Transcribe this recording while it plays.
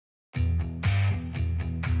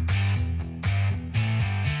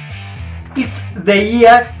It's the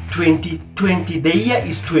year 2020. The year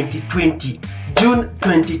is 2020, June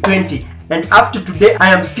 2020. And up to today,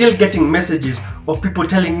 I am still getting messages of people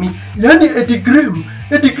telling me, Yani Eddie Grimm,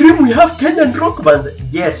 we have Kenyan Rock Bands.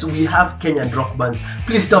 Yes, we have Kenyan Rock Bands.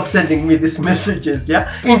 Please stop sending me these messages, yeah?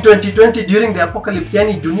 In 2020, during the apocalypse,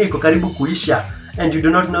 yani dunia iko karibu kuisha, and you do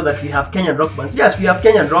not know that we have Kenyan Rock Bands. Yes, we have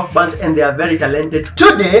Kenyan Rock Bands, and they are very talented.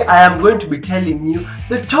 Today, I am going to be telling you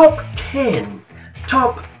the top 10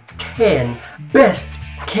 best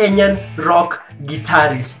Kenyan rock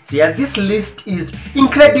guitarists. Yeah, this list is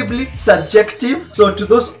incredibly subjective, so to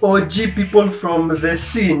those OG people from the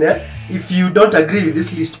scene, if you don't agree with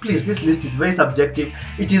this list, please, this list is very subjective.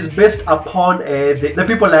 It is based upon the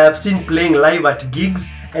people I have seen playing live at gigs,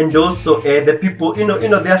 and also the people, you know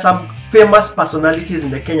there are some famous personalities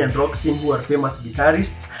in the Kenyan rock scene who are famous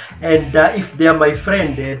guitarists, and if they are my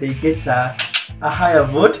friend, they get a higher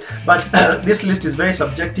vote. But this list is very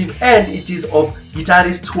subjective, and it is of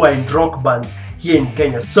guitarists who are in rock bands here in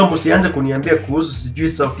Kenya. So musianze kuniambia kuhusu sijui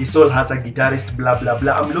Sauti Sol has a guitarist blah blah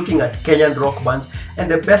blah. I'm looking at Kenyan rock bands and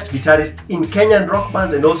the best guitarists in Kenyan rock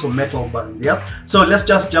bands and also metal bands, yeah? So let's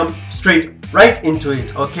just jump straight right into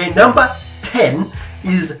it, okay? Number 10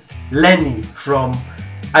 is Lenny from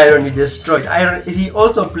Irony Destroyed. He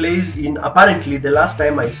also plays in, apparently the last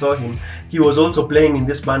time I saw him, he was also playing in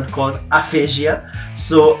this band called Aphasia.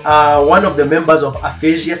 So one of the members of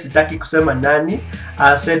Aphasia, Sitaki Kusema Nani,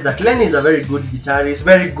 said that Lenny is a very good guitarist,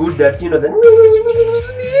 very good at, you know, the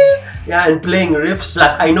yeah, and playing riffs.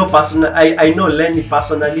 Plus I know Lenny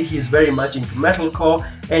personally. He's very much into metalcore,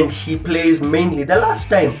 and he plays mainly, the last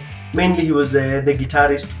time, mainly he was the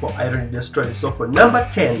guitarist for Irony Destroyed. So for number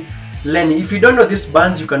 10, Lenny. If you don't know these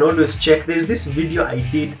bands, you can always check. There's this video I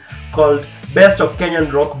did called Best of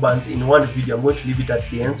Kenyan Rock Bands in one video. I'm going to leave it at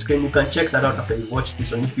the end screen. You can check that out after you watch this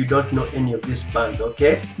one if you don't know any of these bands,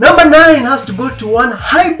 okay? Number 9 has to go to one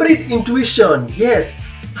Hybrid Intuition. Yes,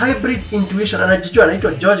 Hybrid Intuition. Anajijua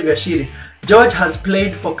anaitwa George Gashiri. George has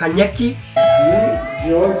played for Kanyeki.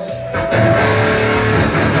 George.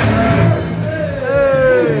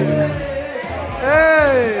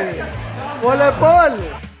 Hey! Pole pole!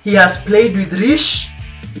 He has played with Rish.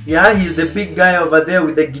 Yeah, he's the big guy over there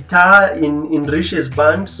with the guitar in Rish's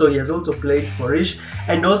band. So he has also played for Rish.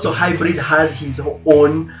 And also Hybrid has his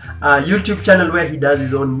own YouTube channel where he does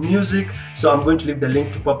his own music. So I'm going to leave the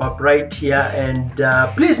link to pop up right here, and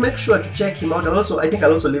please make sure to check him out. I think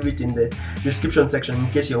I'll also leave it in the description section in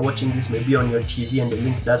case you're watching this maybe on your TV and the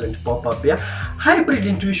link doesn't pop up. Yeah, Hybrid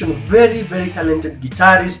Intuition, very talented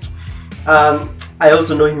guitarist. I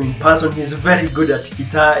also know him in person. He's very good at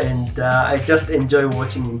guitar, and I just enjoy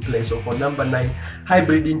watching him play. So for number 9,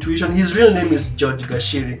 Hybrid Intuition. His real name is George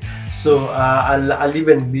Gashiri. So I'll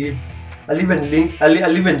even leave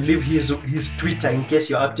his Twitter in case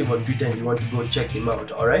you're active on Twitter and you want to go check him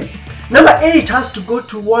out. All right. Number 8 has to go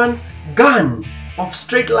to one Gun of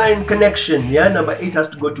Straight Line Connection. Yeah, number 8 has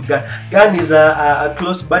to go to Gun. Gun is a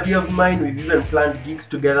close buddy of mine. We've even planned gigs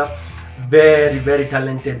together. Very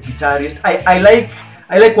talented guitarist. I like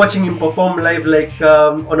watching him perform live. Like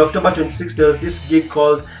on October 26th, there was this gig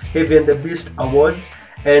called Heavy and the Beast Awards,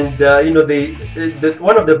 and you know,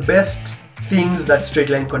 one of the best things that Straight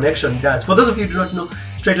Line Connection does. For those of you who do not know,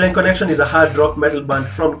 Straight Line Connection is a hard rock metal band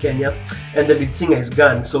from Kenya, and the lead singer is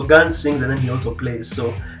Gun. So Gun sings and then he also plays.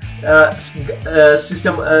 So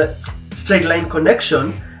Straight Line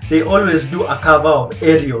Connection, they always do a cover of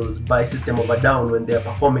Aerials by System of a Down when they are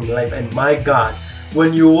performing live, and my God,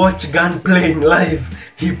 when you watch Gun playing live,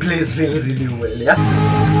 he plays really well, yeah?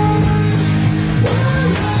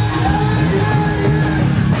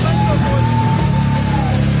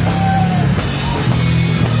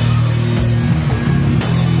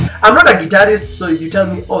 I'm not a guitarist, so if you tell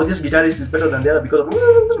me, oh, this guitarist is better than the other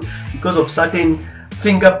because of certain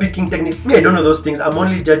finger picking techniques, me, I don't know those things. I'm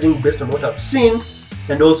only judging based on what I've seen,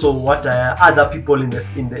 and also what other people in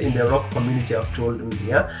the rock community have told me.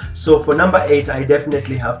 Yeah. So for number 8, I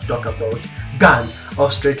definitely have to talk about Gun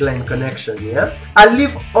of Straight Line Connection. Yeah. I'll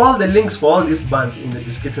leave all the links for all these bands in the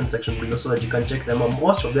description section below so that you can check them out.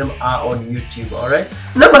 Most of them are on YouTube. All right.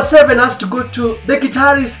 Number 7 has to go to the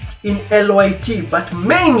guitarists in LYT, but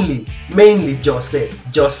mainly Jose,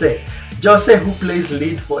 who plays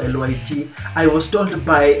lead for LYT. I was told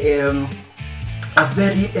by a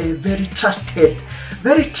very trusted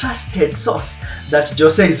source that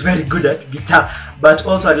Jose is very good at guitar. But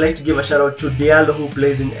also I'd like to give a shout out to Diallo, who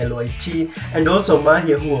plays in LYT, and also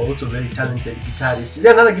Mahia, who are also very talented guitarists. Is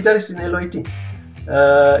there another guitarist in LYT?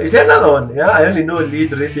 Is there another one? Yeah, I only know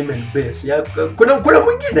lead, rhythm, and bass. Yeah, kuna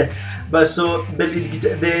mwingine. But so the lead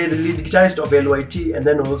guitarist of LYT and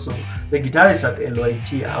then also the guitarists at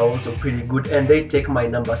LYT are also pretty good, and they take my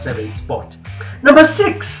number 7 spot. Number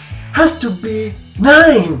 6 has to be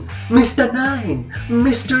 9, Mr. 9,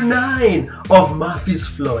 Mr. 9 of Murphy's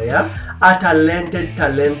Flow. Yeah, a talented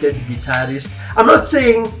guitarist. I'm not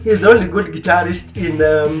saying he's the only good guitarist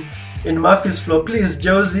in Murphy's Flow. Please,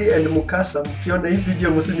 Josie and Mukasa, mkiona hii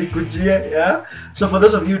video musinikujie, yeah. So for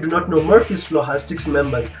those of you who do not know, Murphy's Flow has 6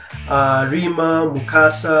 members: Rima,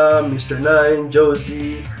 Mukasa, Mr. 9,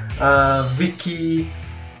 Josie,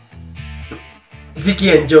 Vicky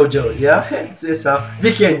and Jojo, yeah.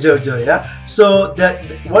 Vicky and Jojo, yeah. So that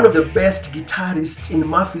one of the best guitarists in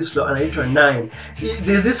Murphy's Flow, and I turn 9.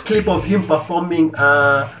 There's this clip of him performing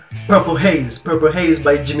Purple Haze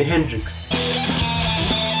by Jimi Hendrix.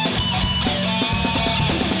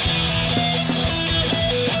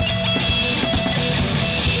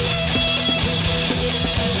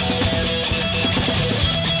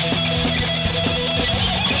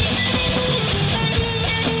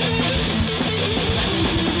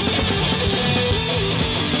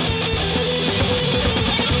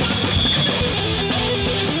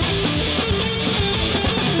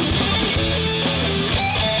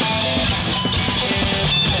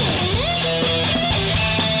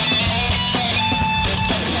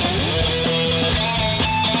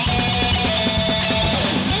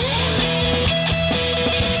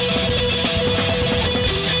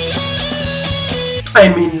 I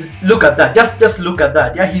mean, look at that. Just look at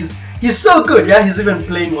that. Yeah, he's so good. Yeah, he's even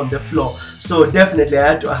playing on the floor. So definitely I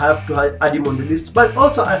have to add him on the list. But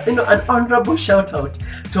also, you know, an honorable shout out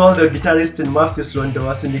to all the guitarists in Murphy's Flow and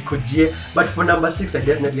Kujie. But for number 6, I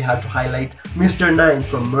definitely had to highlight Mr. 9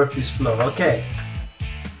 from Murphy's Flow. Okay.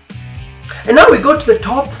 And now we go to the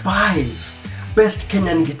top 5 best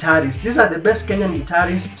Kenyan guitarists. These are the best Kenyan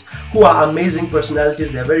guitarists who are amazing personalities.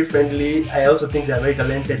 They're very friendly. I also think they're very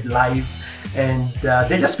talented live. And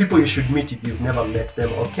they're just people you should meet if you've never met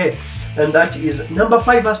them. Okay, and that is number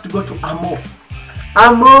 5 has to go to Amo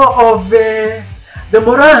of the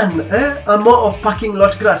Moran, Amo of Parking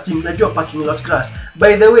Lot Grass. Najua Parking Lot Grass.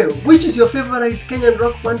 By the way, which is your favorite Kenyan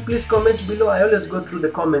rock band? Please comment below. I always go through the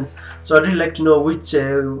comments, so I'd really like to know which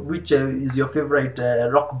is your favorite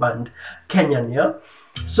rock band, Kenyan. Yeah.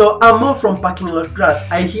 So Amo from Parking Lot Grass,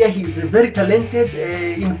 I hear he's very talented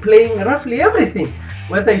in playing roughly everything,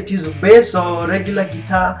 whether it is bass or regular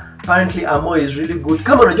guitar. Apparently Amo is really good.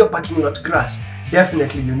 Come on, your Parking Lot Grass.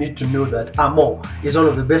 Definitely you need to know that Amo is one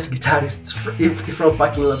of the best guitarists from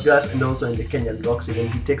Parking Lot Grass and also in the Kenyan Rock scene,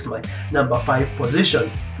 and he takes my number 5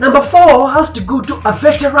 position. Number 4 has to go to a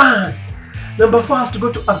veteran. Number 4 has to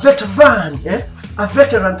go to a veteran. Yeah? A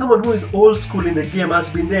veteran, someone who is old school in the game, has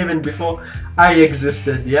been there even before I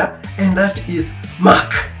existed, yeah, and that is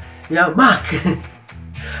Mark. Yeah, Mark.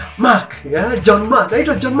 Mark, yeah, John Mark. I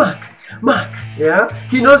know John Mark. Mark, yeah,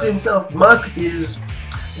 he knows himself. Mark is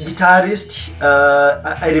guitarist.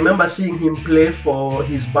 I remember seeing him play for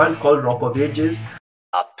his band called Rock of Ages.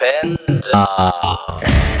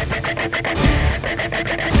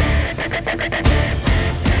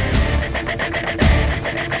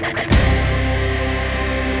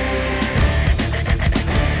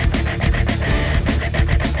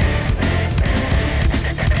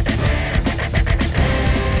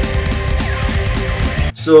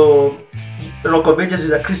 So Rock of Ages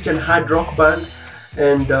is a Christian hard rock band,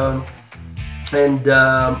 and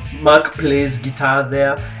Mark plays guitar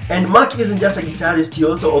there. And Mark isn't just a guitarist, he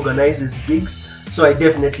also organizes gigs. So I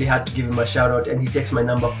definitely had to give him a shout out, and he takes my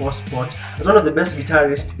number 4 spot as one of the best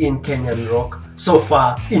guitarists in Kenyan rock so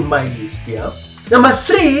far in my list. Yeah. Number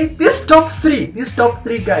 3, these top three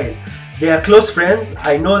guys, they are close friends.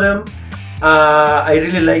 I know them. I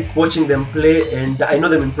really like watching them play, and I know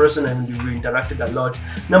them in person, and we interacted a lot.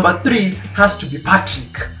 Number 3 has to be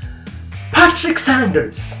Patrick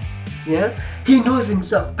Sanders. Yeah, he knows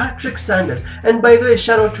himself, Patrick Sanders. And by the way,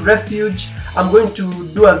 shout out to Refuge. I'm going to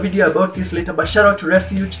do a video about this later, but shout out to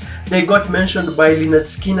Refuge. They got mentioned by Lynyrd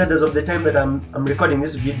Skynyrd as of the time that I'm recording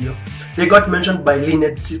this video. They got mentioned by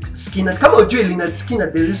Lynyrd Skynyrd. Come on, join Lynyrd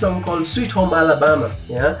Skynyrd. There's this song called Sweet Home Alabama.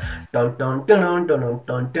 Yeah.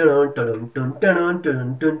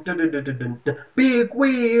 Big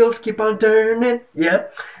wheels keep on turning. Yeah.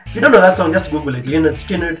 If you don't know that song, just Google it. Lynyrd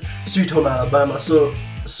Skynyrd, Sweet Home Alabama. So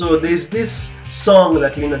there's this song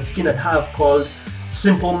that Lynyrd Skynyrd have called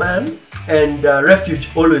Simple Man, and Refuge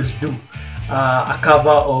always do a cover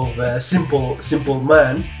of Simple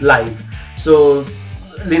Man live. So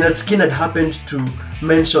Lynyrd Skynyrd happened to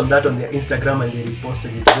mentioned that on their Instagram and they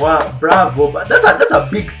reposted it. Wow, bravo! But that's a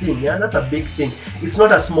big thing, yeah. That's a big thing. It's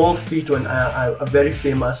not a small feat when a very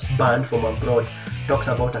famous band from abroad talks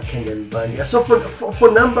about a Kenyan band. Yeah. So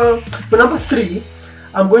for number 3,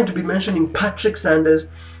 I'm going to be mentioning Patrick Sanders.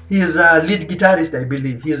 He's a lead guitarist, I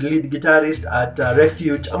believe. He's lead guitarist at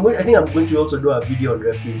REFUGE. I think I'm going to also do a video on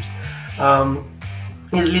REFUGE.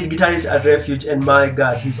 He's lead guitarist at REFUGE, and my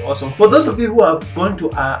God, he's awesome. For those of you who have gone to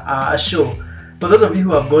a show, for those of you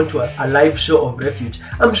who have gone to a live show of REFUGE,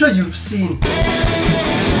 I'm sure you've seen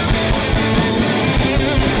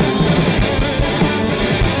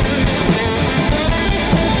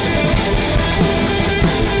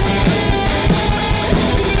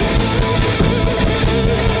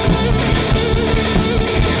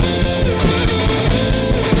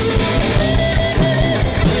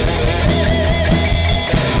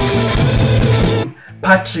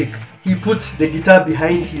Patrick. He puts the guitar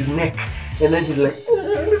behind his neck and then he's like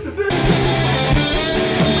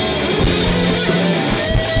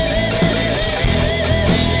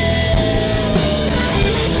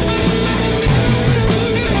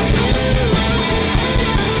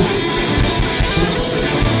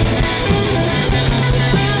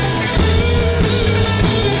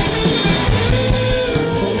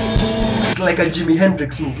like a Jimi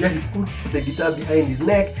Hendrix move. Yeah, he puts the guitar behind his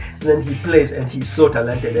neck and then he plays, and he's so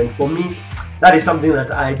talented. And for me, that is something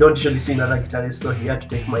that I don't usually see in other guitarists, so he had to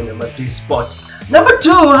take my number 3 spot. Number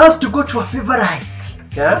 2 has to go to a favorite.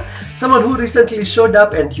 Yeah, someone who recently showed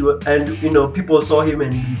up, and people saw him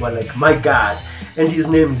and we were like, my God. And his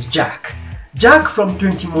name is Jack. Jack from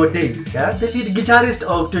 20 More Days. Yeah, the lead guitarist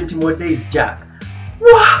of 20 More Days, Jack.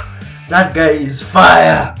 Wow, that guy is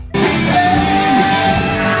fire.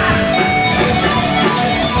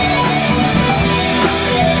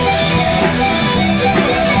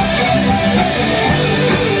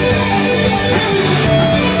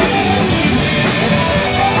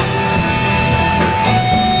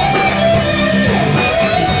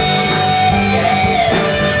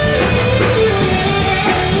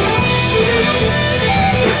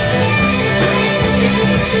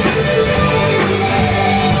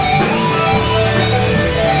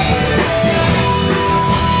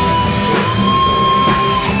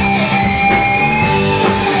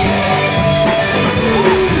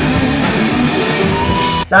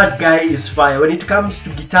 That guy is fire. When it comes to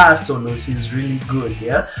guitar solos, he's really good,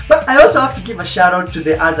 yeah. But I also have to give a shout out to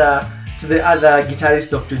the other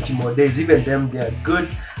guitarists of 20 More Days. Even them, they are good.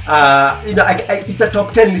 It's a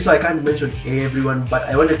top 10 list, so I can't mention everyone, but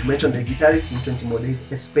I wanted to mention the guitarists in 20 More Days,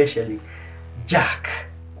 especially Jack.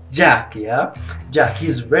 Jack, yeah, Jack,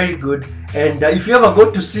 he's very good. And if you ever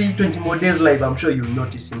go to see 20 More Days live, I'm sure you'll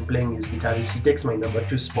notice him playing his guitar. He takes my number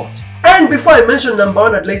 2 spot. And before I mention number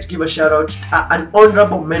 1, I'd like to give a shout out, an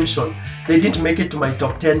honorable mention. They didn't make it to my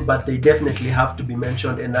top 10, but they definitely have to be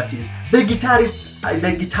mentioned, and that is the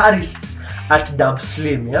guitarists at Dub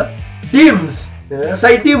Slim, yeah, Dims.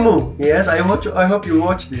 Saidimu, yes, I hope you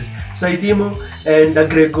watch this. Saidimu and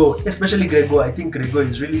Grego, especially Grego. I think Grego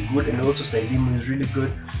is really good, and also Saidimu is really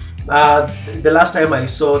good. The last time I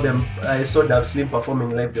saw Dub Slim performing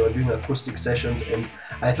live, they were doing acoustic sessions, and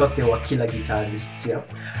I thought they were killer guitarists. Yeah.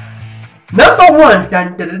 Number 1,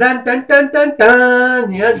 dun, dun, dun, dun, dun, dun,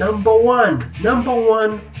 dun. Yeah, number one,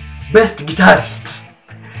 best guitarist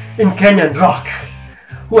in Kenyan rock,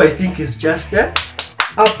 who I think is just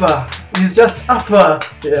upper. He's just upper.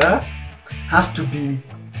 Yeah, has to be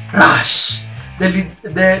Rush. The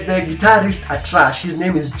guitarist at Rush. His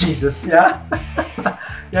name is Jesus. Yeah,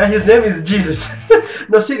 yeah, his name is Jesus.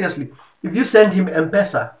 No, seriously. If you send him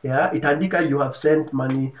M-Pesa, yeah, Itandika, you have sent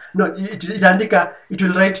money. No, Itandika, it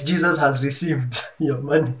will write Jesus has received your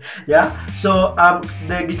money. Yeah. So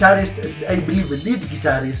the guitarist, I believe the lead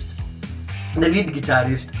guitarist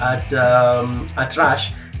at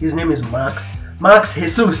Rush, his name is Max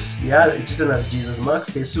Jesus. Yeah, it's written as Jesus.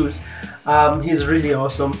 Max Jesus. He's really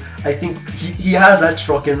awesome. I think he has that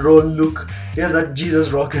rock and roll look. He has that Jesus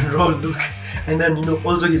rock and roll look. And then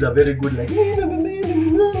also he's a very good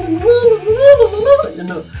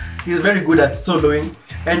he's very good at soloing.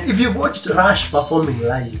 And if you've watched Rush performing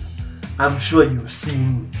live, I'm sure you've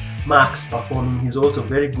seen Max performing. He's also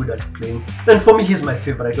very good at playing. And for me, he's my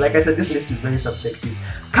favorite. Like I said, this list is very subjective.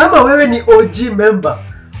 Kama wewe ni OG member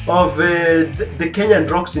of the Kenyan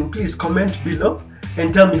Rock scene, please comment below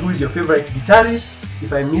and tell me who is your favorite guitarist.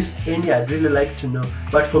 If I missed any, I'd really like to know.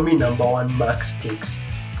 But for me, number 1, Max takes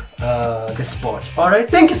the spot. Alright,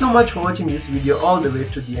 thank you so much for watching this video all the way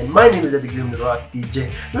to the end. My name is Kenyan Rock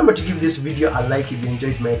DJ. Remember to give this video a like if you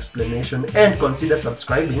enjoyed my explanation, and consider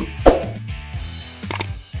subscribing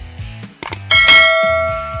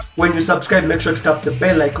when you subscribe, make sure to tap the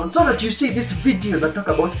bell icon so that you see these videos that talk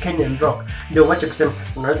about Kenyan rock. Ndio wacha kusema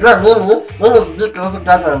unajua mimi sijui kuhusu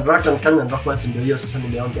Kenyan rock and Kenyan rock bands. Ndio hiyo sasa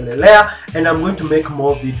nimeongelelea, and I'm going to make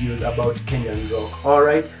more videos about Kenyan rock.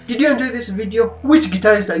 Alright, did you enjoy this video? Which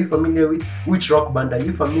guitarist are you familiar with? Which rock band are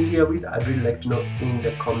you familiar with? I'd really like to know in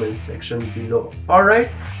the comment section below. Alright,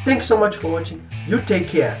 thanks so much for watching. You take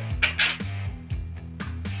care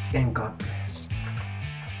and God bless.